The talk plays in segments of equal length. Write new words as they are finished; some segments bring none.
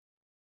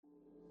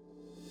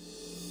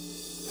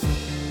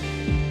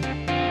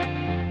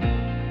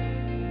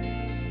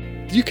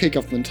The UK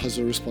government has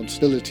a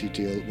responsibility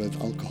deal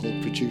with alcohol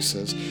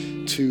producers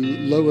to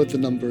lower the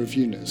number of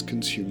units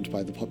consumed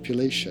by the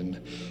population.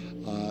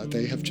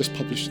 They have just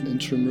published an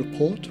interim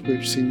report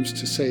which seems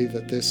to say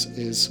that this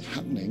is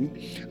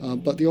happening,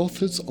 but the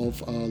authors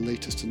of our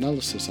latest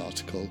analysis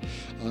article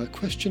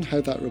question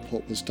how that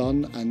report was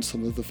done and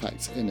some of the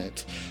facts in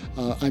it.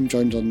 I'm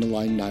joined on the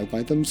line now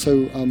by them,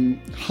 so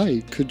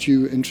hi, could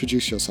you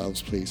introduce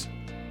yourselves please?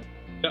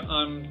 Yeah,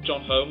 I'm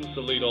John Holmes,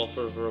 the lead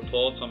author of the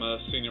report. I'm a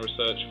senior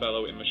research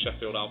fellow in the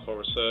Sheffield Alcohol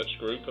Research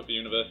Group at the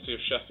University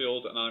of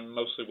Sheffield, and I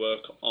mostly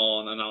work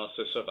on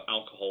analysis of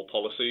alcohol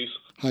policies.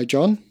 Hi,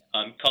 John.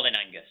 I'm Colin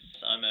Angus.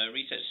 I'm a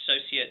research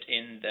associate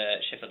in the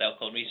Sheffield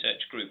Alcohol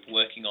Research Group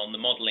working on the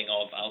modelling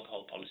of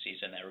alcohol policies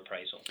and their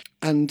appraisal.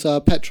 And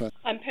Petra.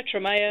 I'm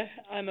Petra Meyer.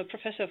 I'm a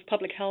professor of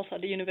public health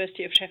at the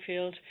University of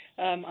Sheffield.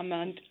 I'm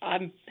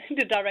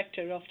the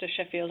director of the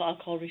Sheffield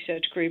Alcohol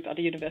Research Group at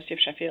the University of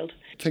Sheffield.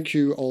 Thank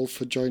you all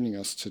for joining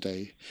us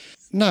today.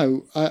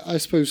 Now, I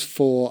suppose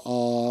for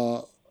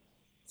our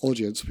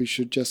audience, we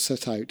should just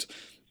set out,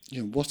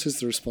 what is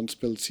the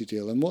responsibility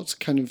deal and what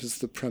kind of is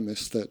the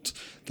premise that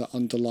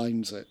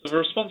underlines it? The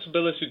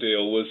responsibility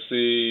deal was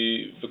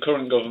the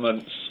current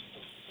government's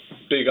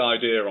big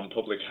idea on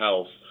public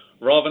health.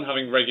 Rather than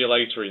having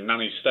regulatory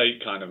nanny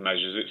state kind of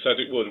measures, it said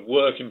it would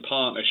work in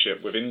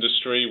partnership with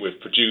industry, with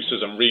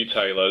producers and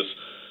retailers,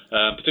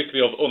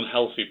 particularly of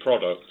unhealthy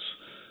products,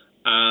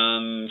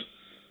 and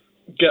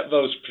get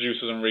those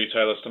producers and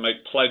retailers to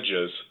make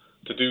pledges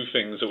to do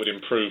things that would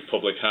improve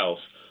public health.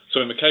 So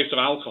in the case of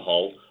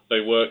alcohol, they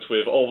worked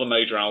with all the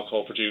major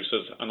alcohol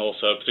producers and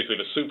also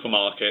particularly the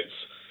supermarkets,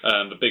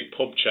 the big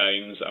pub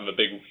chains and the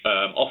big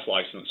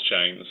off-licence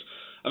chains.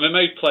 And they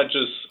made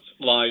pledges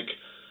like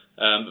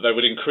that they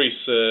would increase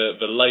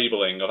the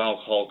labelling of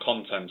alcohol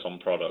content on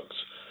products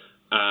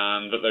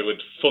and that they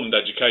would fund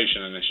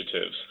education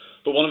initiatives.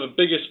 But one of the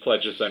biggest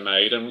pledges they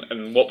made,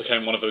 and what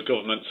became one of the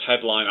government's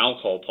headline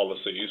alcohol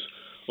policies,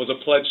 was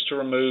a pledge to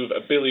remove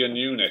 1 billion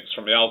units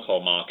from the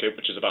alcohol market,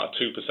 which is about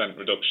a 2%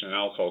 reduction in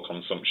alcohol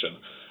consumption.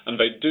 And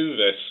they do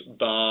this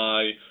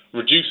by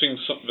reducing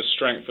the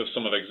strength of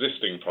some of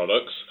existing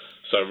products,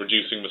 so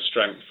reducing the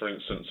strength, for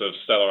instance, of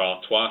Stella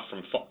Artois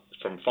from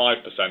 5%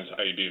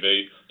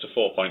 ABV to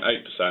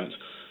 4.8%,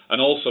 and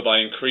also by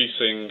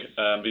increasing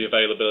the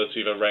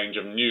availability of a range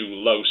of new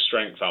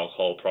low-strength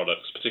alcohol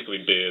products,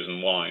 particularly beers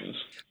and wines.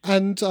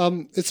 And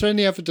is there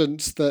any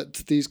evidence that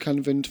these kind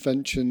of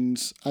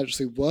interventions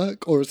actually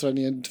work, or is there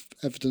any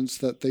evidence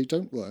that they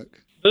don't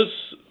work?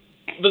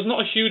 There's not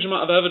a huge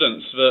amount of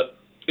evidence that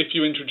if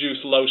you introduce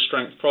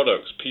low-strength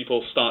products,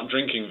 people start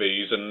drinking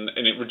these and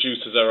it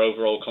reduces their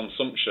overall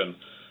consumption.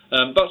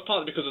 That's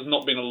partly because there's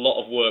not been a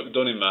lot of work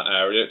done in that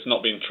area. It's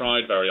not been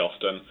tried very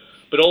often.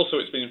 But also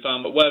it's been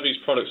found that where these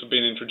products have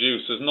been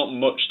introduced, there's not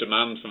much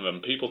demand for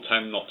them. People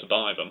tend not to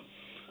buy them.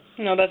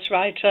 No, that's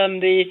right.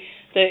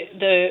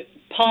 The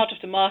part of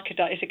the market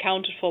that is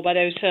accounted for by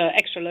those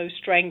extra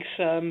low-strength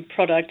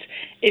products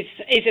is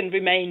and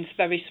remains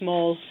very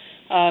small.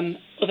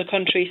 Other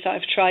countries that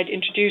have tried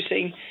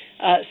introducing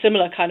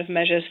similar kind of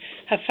measures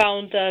have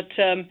found that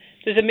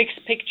there's a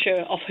mixed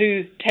picture of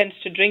who tends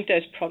to drink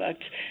those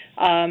products.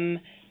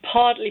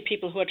 Partly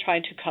people who are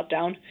trying to cut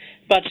down,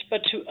 but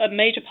to a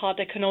major part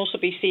they can also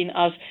be seen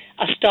as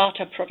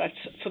starter products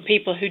for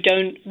people who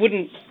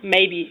wouldn't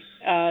maybe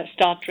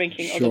start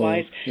drinking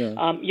otherwise.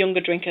 Yeah.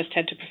 Younger drinkers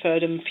tend to prefer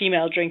them,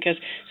 female drinkers.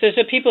 So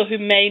people who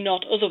may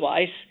not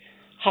otherwise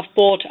have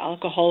bought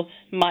alcohol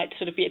might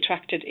sort of be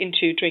attracted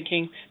into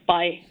drinking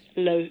by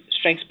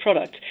low-strength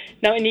products.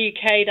 Now in the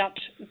UK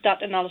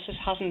that analysis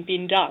hasn't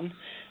been done,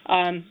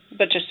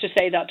 but just to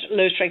say that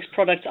low-strength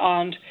products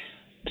aren't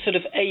sort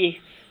of a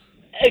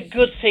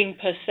good thing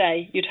per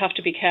se. You'd have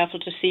to be careful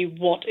to see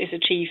what is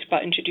achieved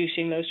by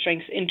introducing low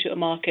strengths into a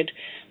market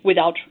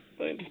without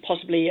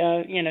possibly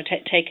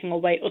taking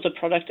away other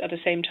products at the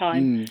same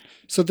time.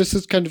 So this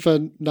is kind of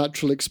a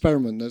natural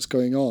experiment that's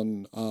going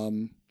on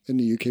in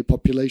the UK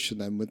population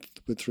then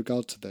with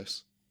regard to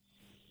this.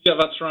 Yeah,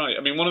 that's right.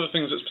 I mean, one of the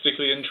things that's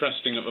particularly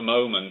interesting at the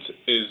moment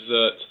is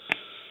that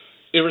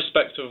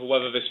irrespective of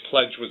whether this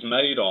pledge was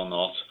made or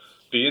not,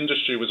 the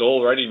industry was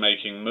already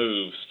making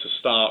moves to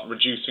start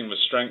reducing the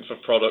strength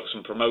of products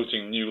and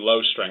promoting new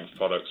low-strength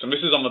products. And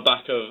this is on the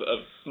back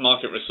of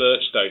market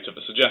research data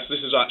that suggests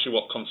this is actually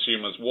what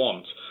consumers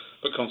want,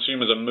 but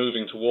consumers are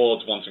moving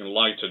towards wanting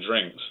lighter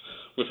drinks.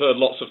 We've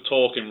heard lots of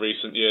talk in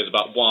recent years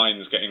about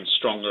wines getting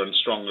stronger and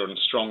stronger and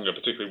stronger,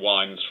 particularly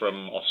wines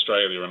from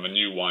Australia and the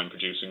new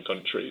wine-producing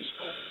countries.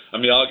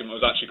 And the argument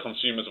was actually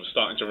consumers were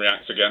starting to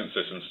react against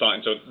this and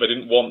they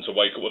didn't want to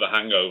wake up with a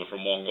hangover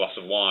from one glass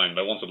of wine.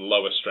 They wanted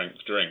lower strength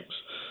drinks.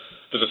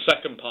 There's a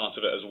second part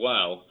of it as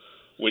well,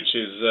 which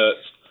is that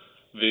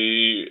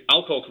the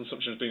alcohol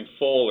consumption has been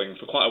falling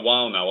for quite a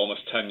while now,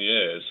 almost 10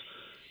 years.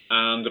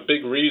 And the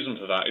big reason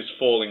for that is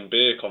falling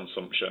beer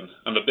consumption.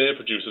 And the beer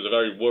producers are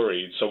very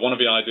worried. So one of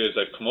the ideas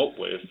they've come up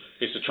with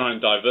is to try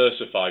and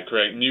diversify,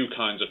 create new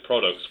kinds of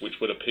products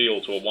which would appeal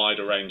to a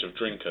wider range of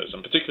drinkers,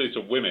 and particularly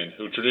to women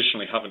who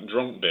traditionally haven't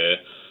drunk beer,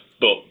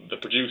 but the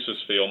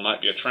producers feel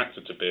might be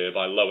attracted to beer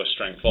by lower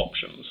strength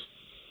options.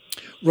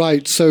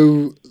 Right.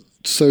 So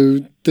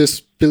this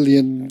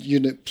billion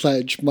unit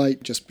pledge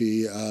might just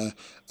be a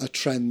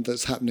trend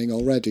that's happening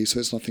already. So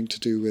it's nothing to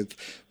do with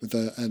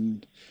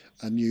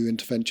a new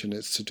intervention.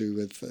 It's to do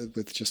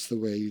with just the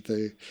way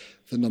the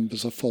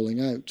numbers are falling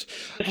out.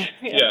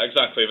 Yeah,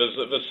 exactly.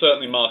 There's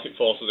certainly market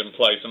forces in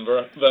place, and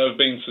there have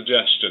been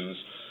suggestions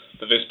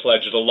that this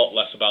pledge is a lot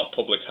less about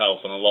public health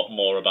and a lot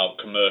more about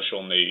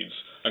commercial needs,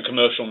 and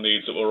commercial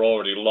needs that were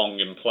already long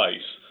in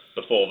place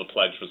before the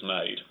pledge was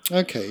made.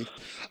 Okay.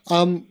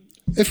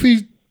 If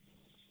we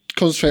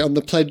concentrate on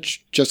the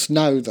pledge just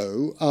now,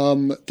 though,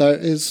 there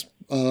is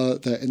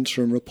the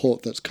interim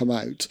report that's come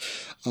out,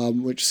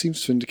 which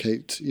seems to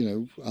indicate,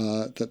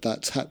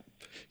 that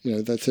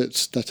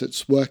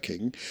it's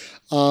working.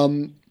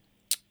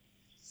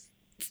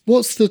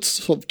 What's the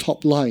sort of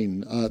top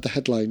line, the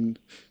headline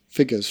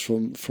figures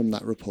from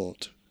that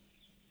report?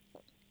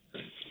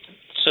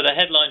 So the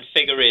headline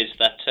figure is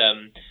that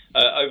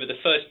over the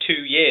first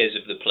 2 years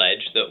of the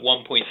pledge, that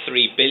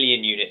 1.3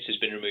 billion units has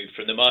been removed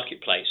from the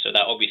marketplace. So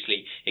that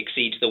obviously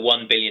exceeds the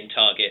 1 billion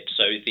target.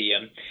 So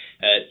the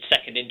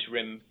second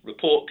interim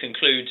report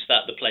concludes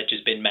that the pledge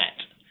has been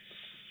met.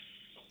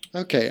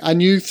 Okay,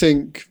 and you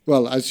think,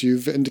 well, as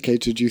you've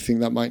indicated, you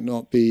think that might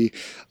not be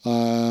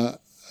the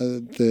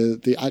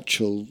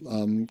actual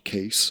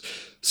case.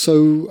 So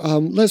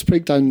let's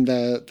break down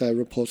their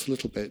report a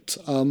little bit.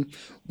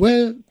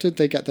 Where did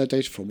they get their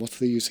data from? What are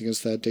they using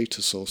as their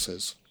data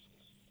sources?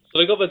 So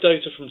they got their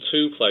data from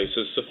two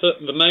places. So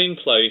the main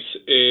place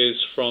is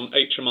from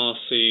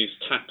HMRC's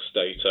tax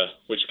data,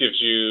 which gives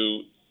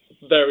you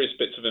various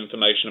bits of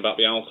information about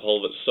the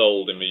alcohol that's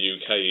sold in the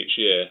UK each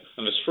year.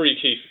 And there's three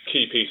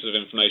key pieces of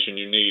information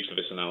you need for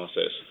this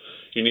analysis.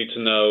 You need to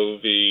know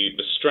the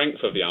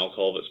strength of the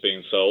alcohol that's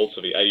being sold,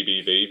 so the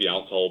ABV, the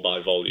alcohol by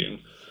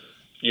volume.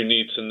 You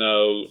need to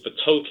know the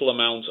total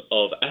amount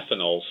of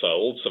ethanol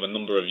sold, so the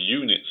number of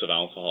units of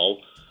alcohol.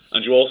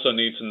 And you also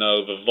need to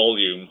know the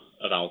volume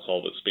of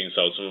alcohol that's being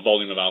sold, so the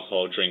volume of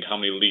alcohol drink, how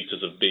many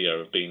litres of beer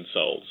have been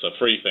sold. So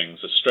three things: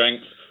 the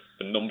strength,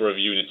 the number of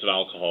units of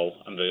alcohol,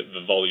 and the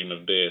volume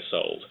of beer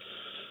sold.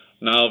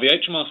 Now, the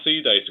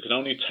HMRC data can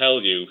only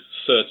tell you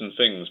certain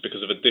things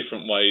because of the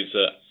different ways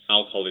that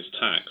alcohol is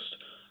taxed.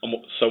 And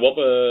so what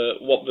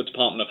the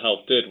Department of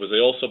Health did was they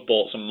also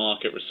bought some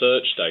market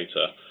research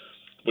data,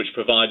 which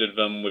provided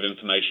them with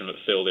information that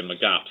filled in the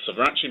gaps. So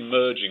they're actually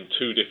merging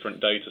two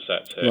different data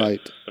sets here.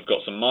 Right. They've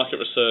got some market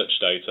research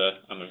data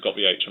and they've got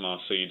the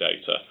HMRC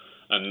data.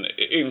 And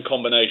in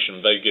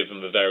combination, they give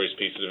them the various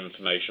pieces of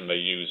information they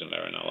use in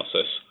their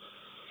analysis.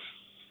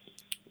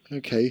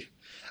 Okay.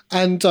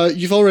 And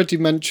you've already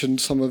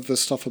mentioned some of the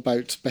stuff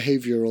about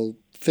behavioural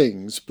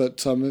things,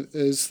 but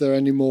is there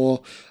any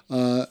more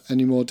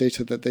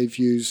data that they've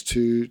used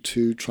to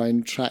try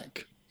and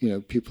track,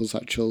 people's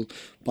actual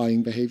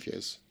buying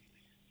behaviours?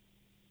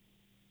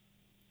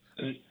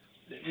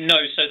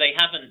 No, so they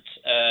haven't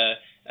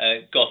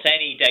got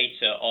any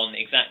data on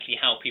exactly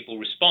how people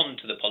respond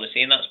to the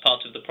policy, and that's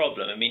part of the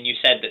problem. I mean, you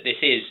said that this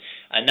is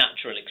a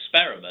natural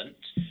experiment,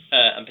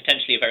 and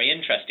potentially a very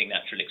interesting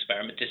natural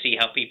experiment, to see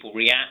how people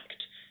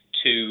react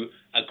to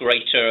a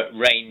greater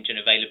range and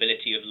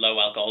availability of low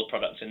alcohol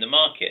products in the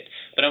market.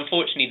 But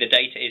unfortunately, the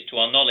data is, to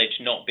our knowledge,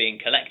 not being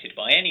collected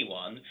by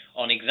anyone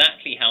on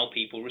exactly how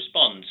people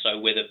respond. So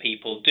whether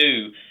people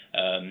do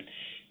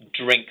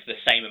drink the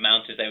same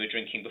amount as they were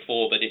drinking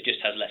before, but it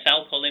just has less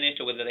alcohol in it,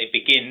 or whether they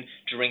begin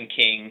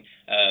drinking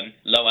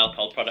low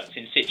alcohol products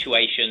in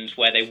situations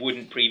where they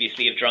wouldn't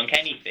previously have drunk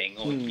anything,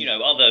 or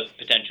other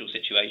potential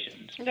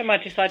situations. They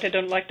might decide they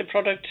don't like the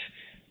product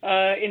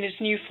in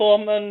its new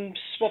form and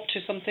swap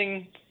to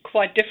something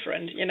quite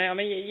different.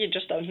 You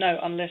just don't know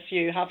unless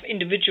you have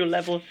individual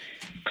level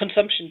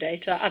consumption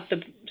data at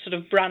the sort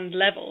of brand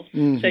level,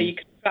 so you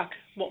can track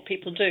what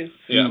people do.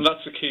 Yeah, and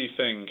that's the key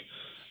thing.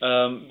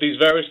 These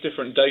various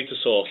different data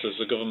sources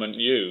the government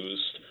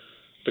used,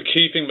 the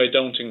key thing they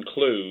don't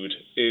include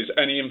is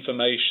any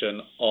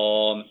information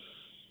on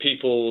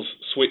people's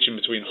switching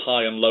between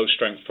high and low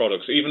strength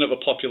products. Even at the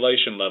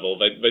population level,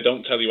 they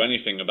don't tell you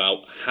anything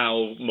about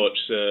how much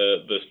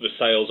the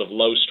sales of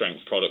low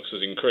strength products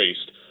has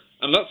increased.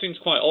 And that seems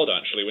quite odd,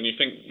 actually, when you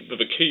think that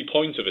the key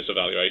point of this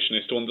evaluation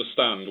is to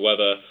understand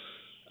whether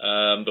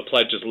the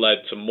pledge has led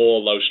to more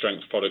low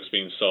strength products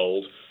being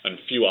sold and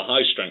fewer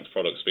high strength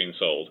products being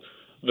sold.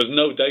 There's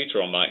no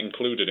data on that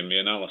included in the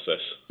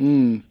analysis,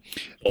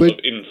 or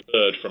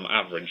inferred from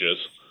averages.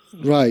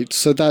 Right,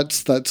 so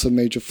that's a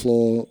major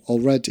flaw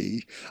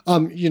already.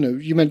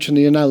 You mentioned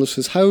the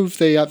analysis. How have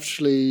they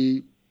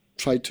actually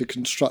tried to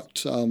construct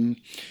some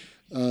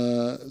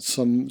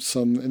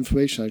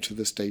information out of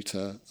this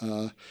data?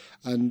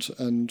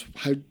 And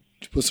how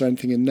was there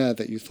anything in there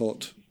that you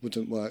thought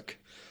wouldn't work?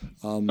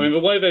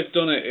 The way they've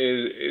done it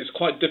is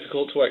quite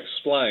difficult to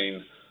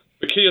explain.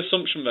 The key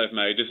assumption they've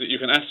made is that you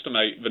can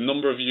estimate the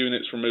number of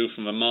units removed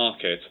from the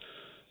market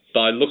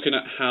by looking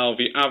at how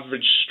the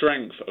average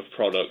strength of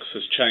products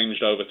has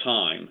changed over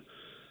time.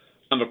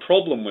 And the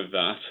problem with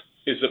that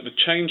is that the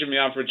change in the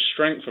average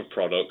strength of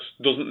products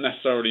doesn't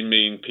necessarily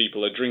mean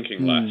people are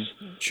drinking less.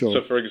 Sure.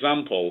 So, for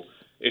example,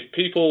 if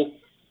people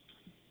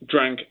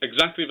drank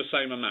exactly the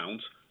same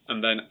amount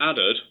and then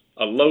added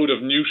a load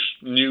of new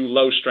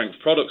low-strength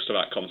products to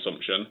that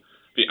consumption,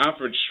 the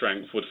average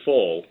strength would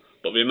fall,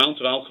 but the amount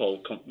of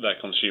alcohol they're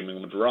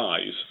consuming would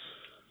rise.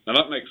 Now,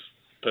 that makes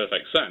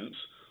perfect sense,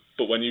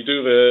 but when you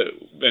do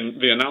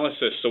the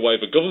analysis the way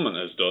the government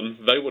has done,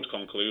 they would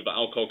conclude that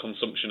alcohol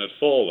consumption had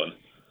fallen.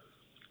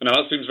 Now,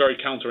 that seems very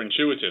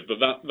counterintuitive, but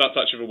that's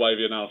actually the way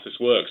the analysis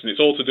works, and it's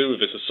all to do with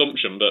this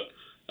assumption that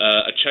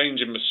a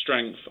change in the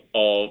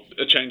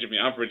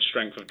average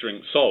strength of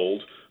drink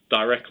sold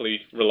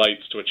directly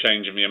relates to a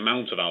change in the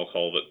amount of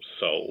alcohol that's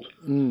sold.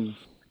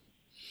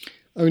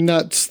 I mean,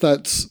 that's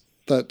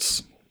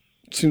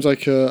seems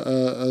like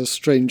a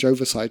strange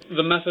oversight.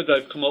 The method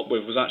they've come up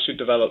with was actually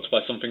developed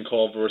by something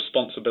called the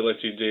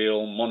Responsibility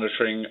Deal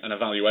Monitoring and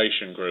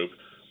Evaluation Group,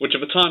 which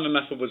at the time the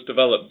method was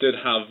developed did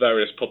have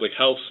various public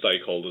health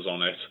stakeholders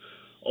on it,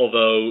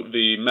 although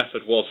the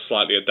method was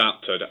slightly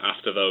adapted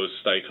after those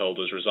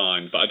stakeholders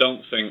resigned. But I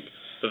don't think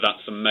that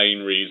that's the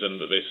main reason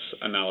that this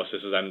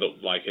analysis has ended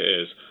up like it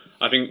is.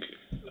 I think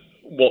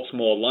what's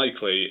more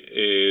likely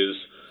is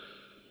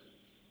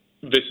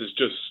this is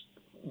just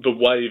the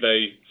way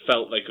they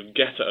felt they could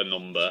get at a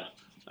number,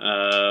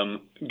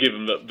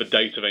 given that the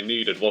data they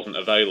needed wasn't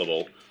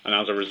available, and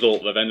as a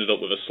result they've ended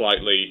up with a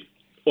slightly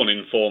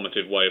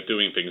uninformative way of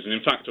doing things. And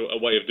in fact, a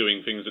way of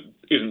doing things that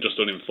isn't just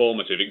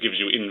uninformative, it gives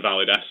you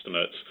invalid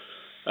estimates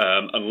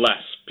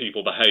unless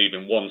people behave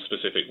in one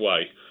specific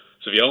way.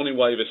 So the only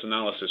way this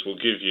analysis will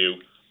give you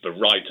the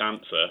right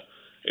answer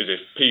is if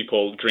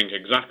people drink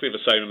exactly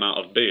the same amount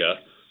of beer,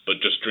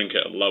 but just drink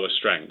it at lower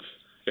strength.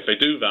 If they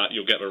do that,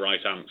 you'll get the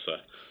right answer.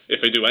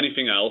 If they do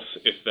anything else,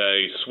 if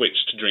they switch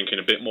to drinking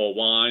a bit more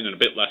wine and a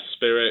bit less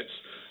spirits,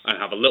 and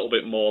have a little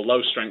bit more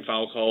low-strength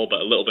alcohol,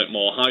 but a little bit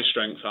more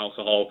high-strength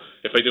alcohol,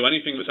 if they do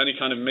anything that's any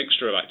kind of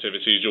mixture of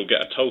activities, you'll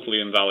get a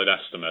totally invalid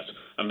estimate.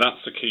 And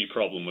that's the key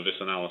problem with this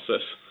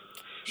analysis.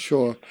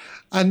 Sure.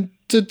 And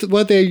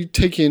were they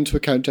taking into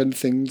account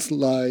anything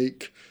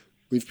like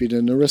we've been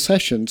in a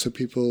recession, so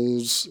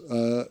people's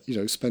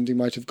spending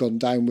might have gone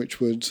down, which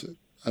would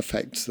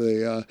affect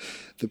the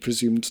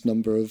presumed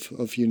number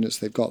of units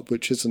they've got,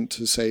 which isn't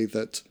to say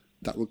that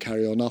will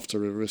carry on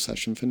after a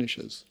recession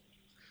finishes.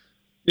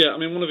 Yeah, I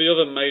mean, one of the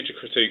other major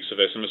critiques of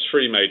this, and there's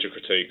three major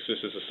critiques, this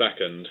is the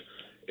second,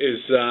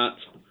 is that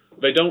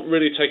they don't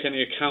really take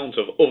any account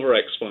of other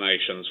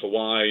explanations for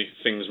why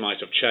things might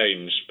have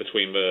changed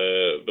between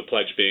the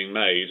pledge being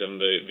made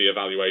and the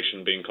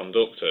evaluation being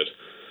conducted.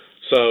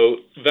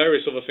 So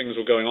various other things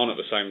were going on at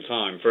the same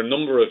time. For a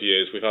number of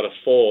years, we've had a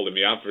fall in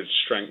the average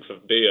strength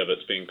of beer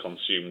that's being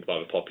consumed by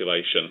the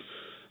population.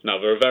 Now,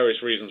 there are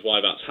various reasons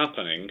why that's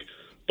happening,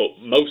 but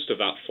most of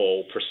that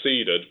fall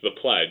preceded the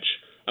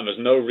pledge, and there's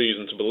no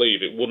reason to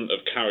believe it wouldn't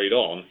have carried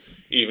on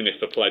even if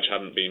the pledge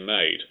hadn't been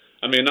made.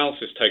 And the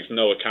analysis takes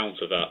no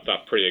account of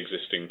that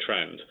pre-existing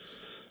trend.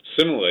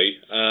 Similarly,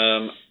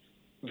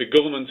 the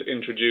government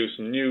introduced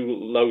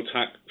new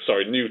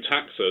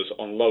taxes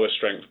on lower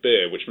strength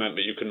beer, which meant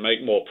that you can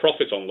make more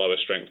profit on lower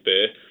strength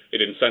beer.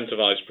 It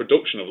incentivized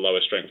production of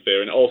lower strength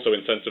beer, and it also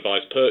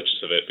incentivized purchase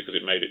of it because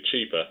it made it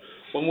cheaper.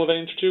 When were they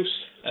introduced?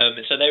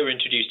 So they were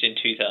introduced in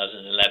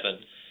 2011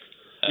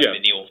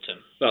 in the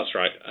autumn. That's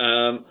right.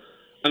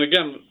 And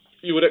again,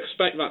 you would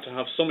expect that to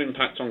have some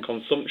impact on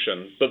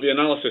consumption, but the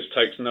analysis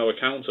takes no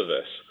account of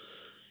this.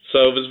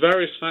 So there's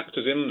various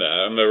factors in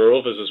there, and there are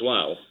others as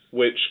well,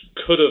 which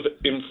could have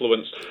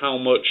influenced how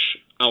much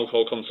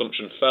alcohol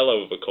consumption fell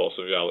over the course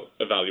of the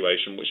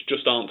evaluation, which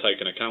just aren't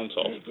taken account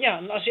of. Yeah,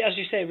 and as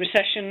you say,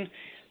 recession,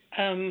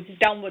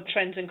 downward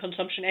trends in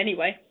consumption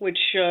anyway, which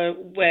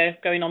were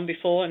going on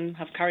before and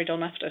have carried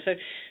on after.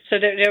 So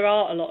there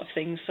are a lot of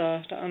things,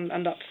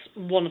 and that's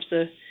one of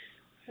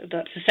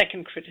that's the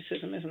second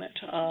criticism, isn't it,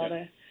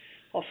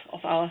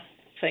 of our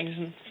things.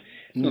 And,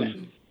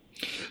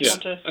 Yeah,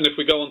 and if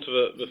we go on to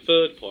the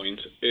third point,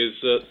 is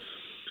that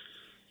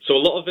so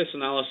a lot of this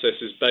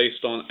analysis is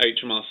based on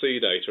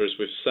HMRC data, as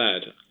we've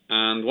said,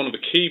 and one of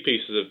the key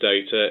pieces of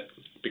data,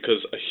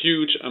 because a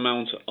huge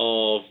amount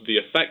of the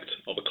effect,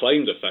 of a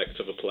claimed effect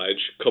of a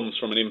pledge, comes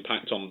from an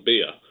impact on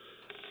beer.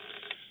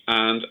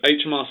 And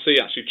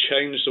HMRC actually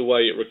changed the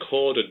way it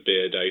recorded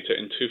beer data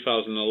in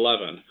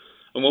 2011.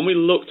 And when we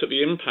looked at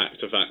the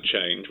impact of that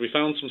change, we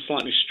found some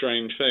slightly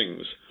strange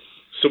things.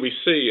 So we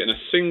see in a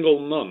single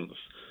month,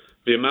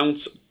 the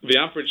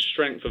average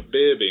strength of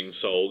beer being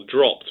sold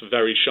dropped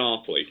very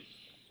sharply.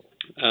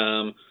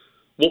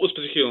 What was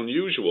particularly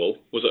unusual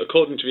was that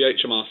according to the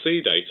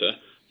HMRC data,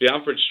 the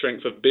average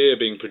strength of beer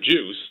being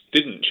produced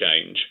didn't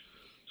change.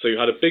 So you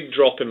had a big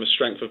drop in the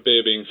strength of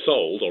beer being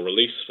sold or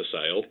released for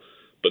sale,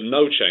 but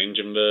no change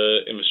in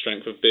the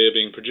strength of beer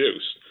being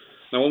produced.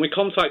 Now, when we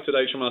contacted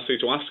HMRC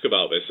to ask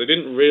about this, they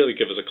didn't really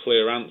give us a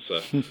clear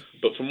answer.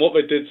 But from what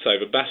they did say,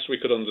 the best we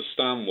could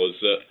understand was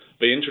that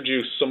they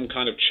introduced some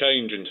kind of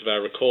change into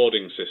their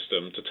recording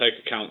system to take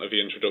account of the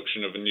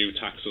introduction of the new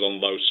taxes on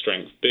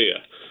low-strength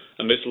beer.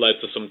 and this led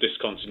to some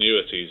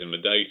discontinuities in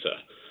the data.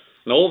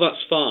 Now, all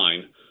that's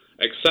fine,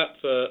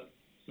 except that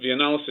the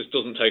analysis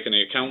doesn't take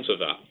any account of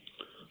that.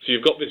 So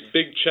you've got this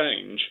big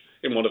change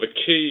in one of the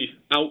key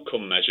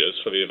outcome measures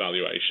for the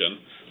evaluation,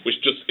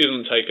 which just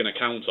isn't taken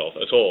account of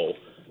at all.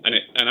 And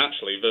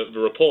actually, the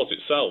report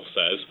itself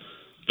says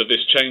that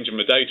this change in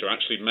the data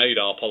actually made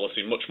our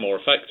policy much more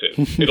effective.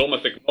 It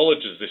almost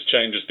acknowledges this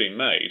change has been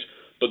made,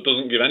 but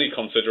doesn't give any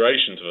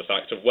consideration to the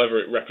fact of whether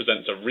it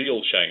represents a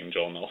real change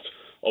or not,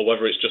 or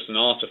whether it's just an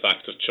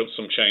artefact of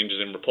some changes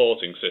in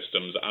reporting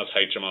systems, as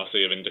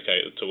HMRC have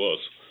indicated to us.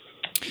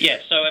 Yeah,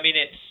 so I mean,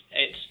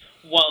 it's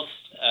whilst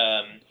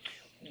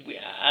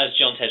as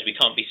John says, we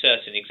can't be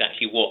certain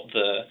exactly what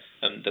the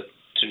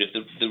sort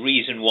of the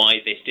reason why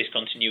this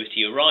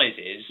discontinuity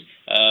arises.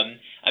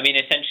 I mean,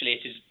 essentially,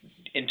 it is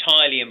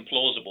entirely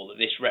implausible that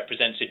this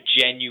represents a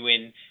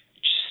genuine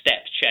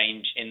step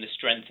change in the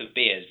strength of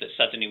beers, that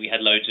suddenly we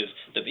had loads of,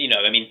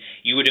 I mean,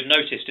 you would have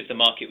noticed if the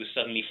market was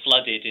suddenly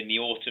flooded in the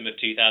autumn of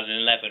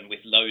 2011 with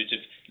loads of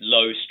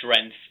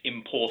low-strength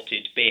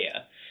imported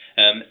beer.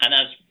 And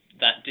as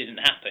that didn't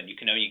happen, you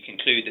can only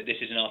conclude that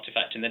this is an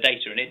artifact in the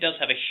data, and it does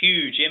have a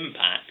huge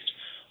impact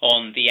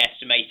on the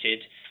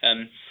estimated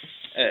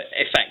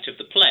effect of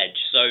the pledge.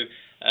 So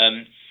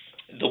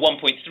the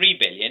 1.3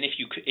 billion, if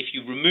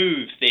you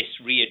remove this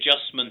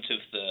readjustment of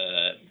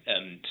the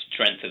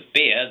strength of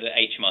beer that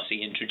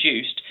HMRC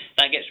introduced,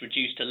 that gets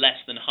reduced to less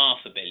than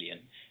 £500 million.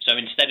 So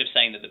instead of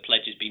saying that the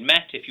pledge has been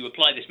met, if you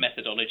apply this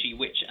methodology,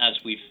 which, as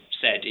we've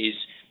said, is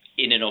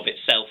in and of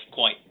itself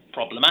quite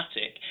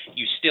problematic,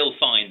 you still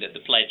find that the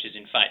pledge is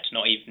in fact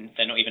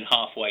they're not even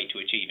halfway to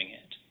achieving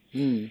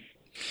it.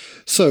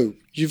 So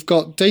you've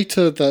got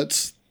data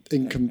that's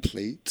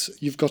incomplete.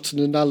 You've got an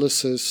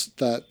analysis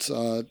that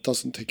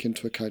doesn't take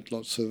into account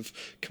lots of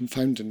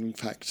confounding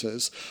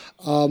factors.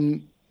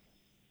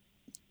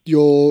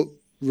 Your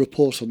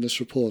report on this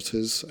report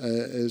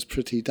is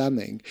pretty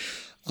damning.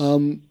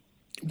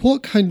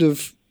 What kind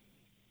of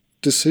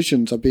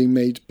decisions are being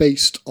made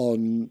based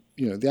on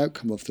the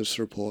outcome of this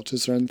report?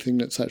 Is there anything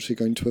that's actually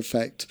going to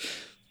affect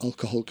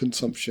alcohol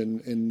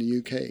consumption in the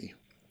UK?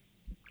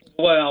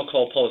 The way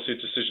alcohol policy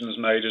decision is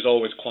made is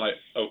always quite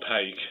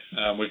opaque.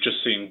 We've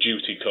just seen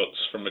duty cuts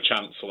from the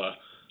Chancellor.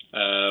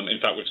 In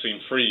fact, we've seen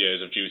 3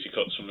 years of duty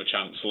cuts from the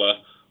Chancellor,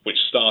 which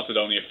started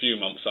only a few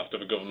months after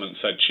the government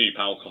said cheap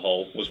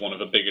alcohol was one of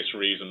the biggest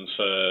reasons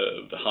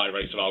for the high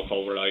rates of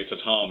alcohol-related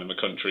harm in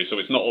the country. So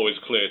it's not always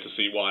clear to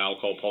see why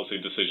alcohol policy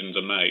decisions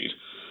are made.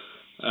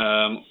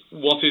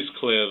 What is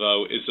clear,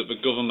 though, is that the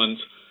government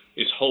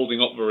is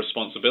holding up the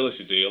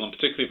responsibility deal, and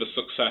particularly the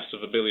success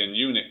of the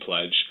billion-unit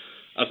pledge,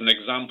 as an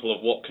example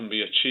of what can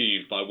be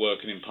achieved by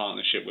working in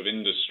partnership with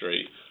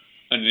industry.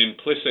 And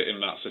implicit in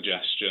that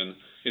suggestion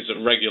is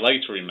that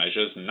regulatory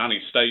measures,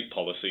 nanny state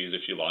policies,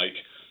 if you like,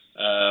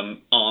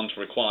 aren't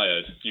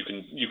required. You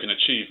can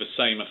achieve the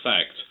same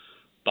effect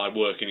by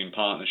working in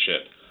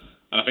partnership.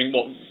 And I think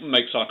what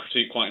makes our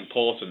critique quite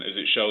important is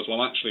it shows,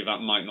 well, actually,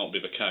 that might not be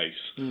the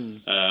case.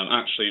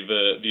 Actually,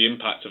 the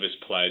impact of this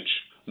pledge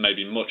may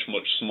be much,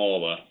 much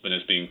smaller than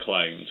is being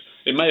claimed.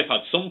 It may have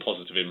had some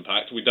positive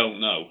impact, we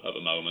don't know at the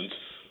moment,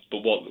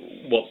 but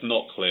what's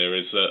not clear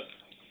is that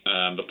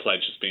the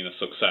pledge has been a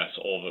success,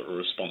 or that the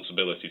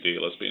responsibility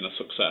deal has been a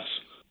success.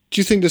 Do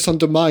you think this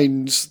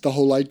undermines the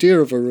whole idea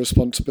of a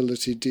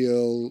responsibility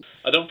deal?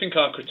 I don't think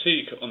our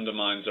critique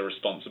undermines a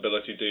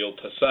responsibility deal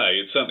per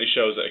se. It certainly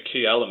shows that a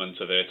key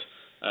element of it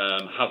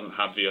hasn't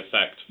had the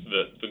effect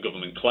that the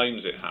government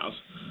claims it has.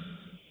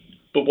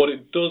 But what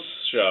it does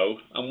show,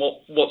 and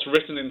what's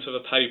written into the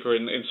paper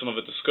in some of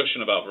the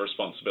discussion about the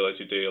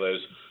responsibility deal, is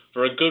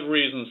there are good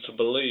reasons to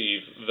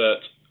believe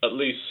that at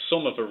least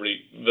some of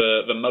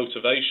the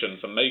motivation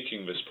for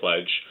making this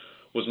pledge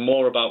was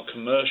more about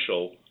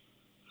commercial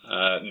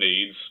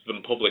needs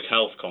than public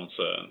health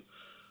concern.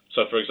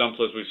 So, for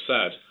example, as we've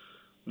said,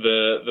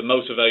 the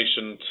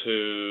motivation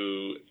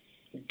to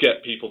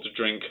get people to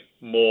drink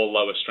more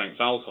lower strength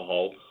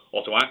alcohol,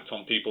 or to act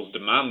on people's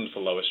demand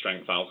for lower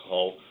strength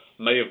alcohol,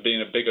 may have been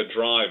a bigger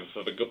driver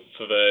for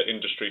the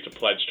industry to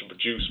pledge to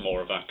produce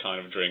more of that kind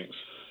of drinks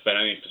than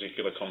any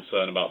particular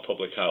concern about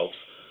public health.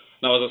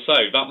 Now, as I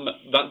say,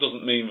 that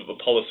doesn't mean that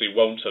the policy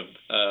won't have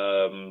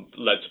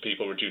led to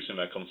people reducing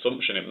their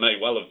consumption. It may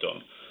well have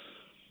done.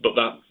 But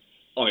that,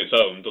 on its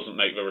own, doesn't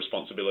make the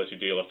responsibility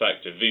deal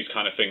effective. These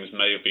kind of things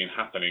may have been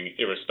happening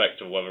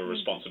irrespective of whether a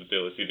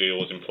responsibility deal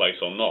was in place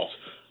or not.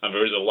 And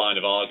there is a line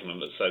of argument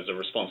that says the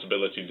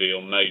responsibility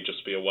deal may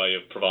just be a way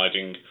of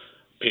providing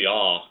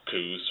PR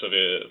coups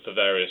for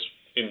various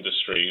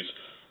industries,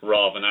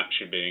 rather than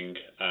actually being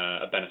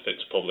a benefit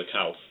to public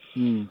health.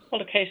 Well,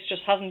 the case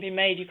just hasn't been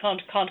made. You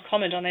can't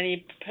comment on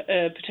any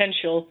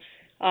potential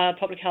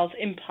public health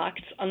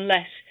impacts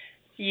unless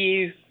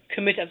you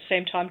commit at the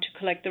same time to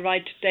collect the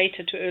right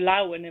data to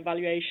allow an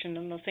evaluation,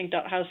 and I think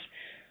that has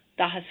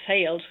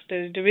failed.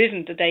 There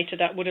isn't the data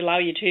that would allow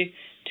you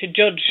to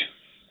judge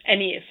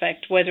any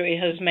effect, whether it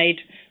has made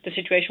the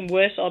situation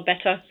worse or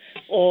better,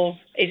 or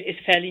is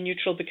fairly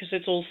neutral because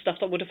it's all stuff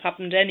that would have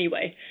happened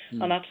anyway.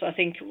 And that's, I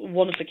think,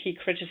 one of the key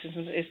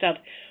criticisms is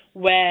that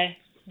where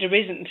there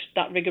isn't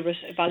that rigorous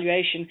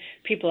evaluation,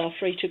 people are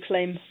free to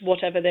claim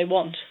whatever they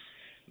want.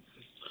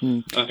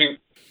 I think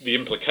the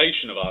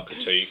implication of our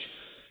critique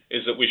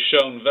is that we've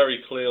shown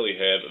very clearly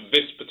here that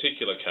this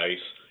particular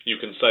case, you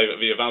can say that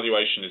the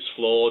evaluation is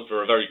flawed.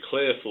 There are very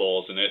clear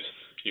flaws in it.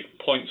 You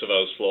can point to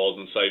those flaws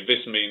and say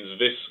this means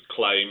this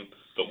claim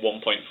that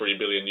 1.3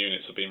 billion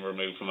units have been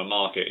removed from the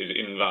market is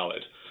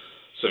invalid.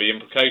 So the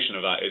implication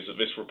of that is that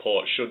this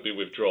report should be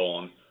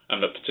withdrawn,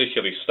 and that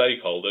particularly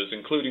stakeholders,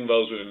 including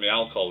those within the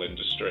alcohol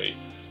industry,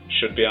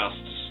 should be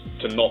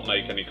asked to not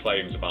make any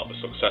claims about the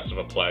success of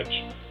a pledge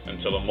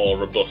until a more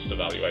robust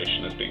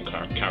evaluation has been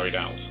carried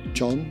out.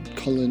 John,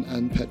 Colin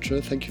and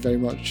Petra, thank you very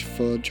much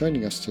for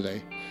joining us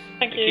today.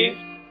 Thank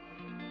you.